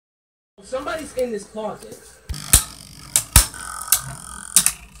Somebody's in this closet.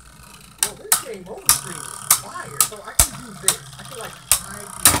 Yo, this game over screen is fire. So I can do this. I can like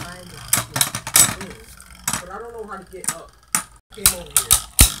hide behind the thing. But I don't know how to get up. Came over here.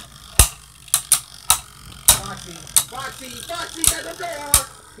 Foxy, there's a door.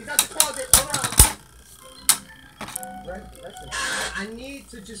 He's at the closet. Hold on. Right? I need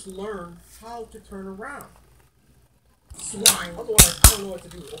to just learn how to turn around. Slime. Otherwise, I don't know what to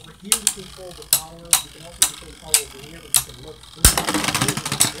do. Over here, we control the power. We can also control the power over here, but we can look through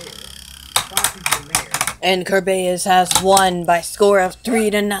there. Foxy's in there. And Kerbeus has won by score of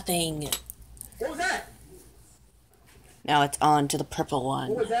 3-0. What was that? Now it's on to the purple one.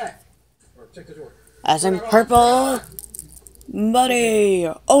 What was that? Or check the door. As in purple, buddy,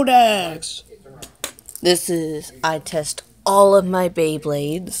 Odax. This is, I test all of my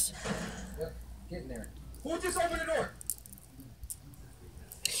Beyblades. Yep, get in there. Who just opened the door?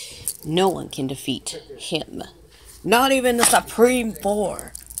 No one can defeat him. Not even the Supreme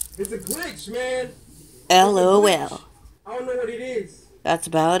Four. It's a glitch, man. LOL. I don't know what it is. That's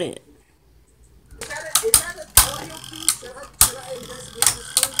about it. Is that an audio piece? Should I investigate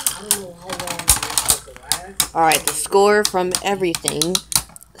this further? I don't know how long it's supposed to last. Alright, the score from everything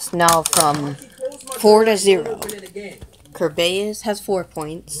is now from 4-0. Kerbeus has 4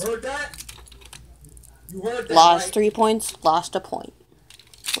 points. You heard that? You heard that, Lost right? 3 points, lost a point.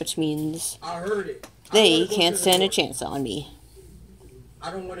 Which means I heard it. they can't stand a chance on me.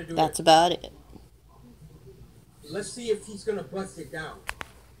 I don't want to do That's about it. Let's see if he's gonna bust it down.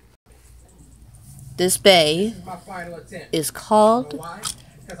 This bay This is my final attempt. is You know called why?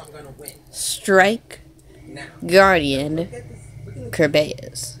 Because I'm gonna win. Strike Now. Guardian Look at this. Look at this.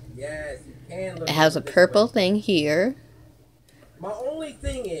 Kerbeus. Yes, you can look It has a at this purple way. thing here. My only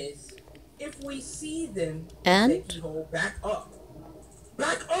thing is, if we see them, And? they can hold back up.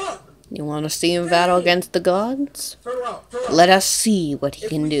 Back up! You want to see him battle against the gods? Turn around, turn around. Let us see what he If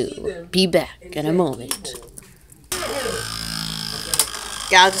can we do. see them Be back and in a say moment. evil,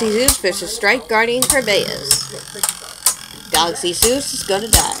 Galaxy Zeus versus Strike Guardian Kerbeus. Galaxy Zeus is gonna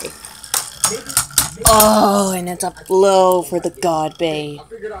die. Oh, and it's a blow for the God Bay I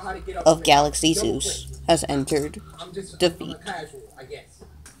figured out how to get up of from Galaxy there. Double Zeus quick. has entered I'm just defeat. I'm a casual, I guess.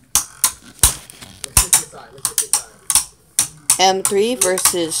 Let's hit this side. Let's hit this side. M3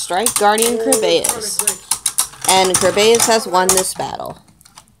 versus Strike Guardian Oh, Kerbeus. trying to glitch. And Kerbeus has won this battle.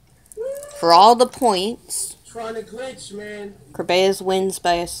 For all the points, Trying to glitch, man. Kerbeus wins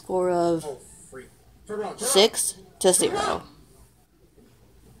by a score of Oh, freak. Turn around, turn around. 6-0.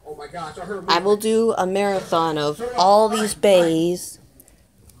 Oh my gosh, I heard I will do a marathon of all these bays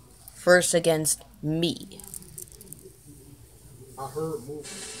first against me. I heard movement.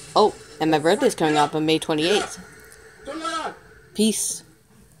 Oh, and my birthday's coming up on May 28th. Turn around. Peace.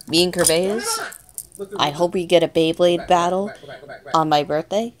 Me and Kerbeus, Look, I hope we get a Beyblade battle Go back. on my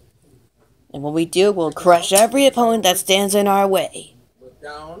birthday. And when we do, we'll crush every opponent that stands in our way. Look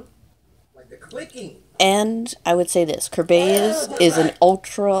down. Like the clicking. And I would say this, Kerbeus is an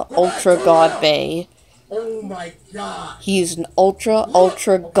ultra god bay. Oh my god. He's an ultra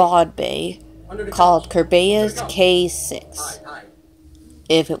god bay called Kerbeus K6. Hi.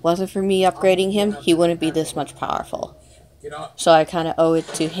 If it wasn't for me upgrading him, he wouldn't be this much powerful. Get up. So I kind of owe it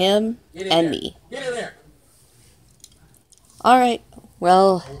to him Get in and there. me. Get in there. Alright,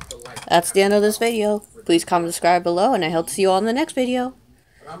 well, that's the end of this video. Please comment, subscribe below, and I hope to see you all in the next video.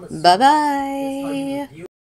 Bye-bye!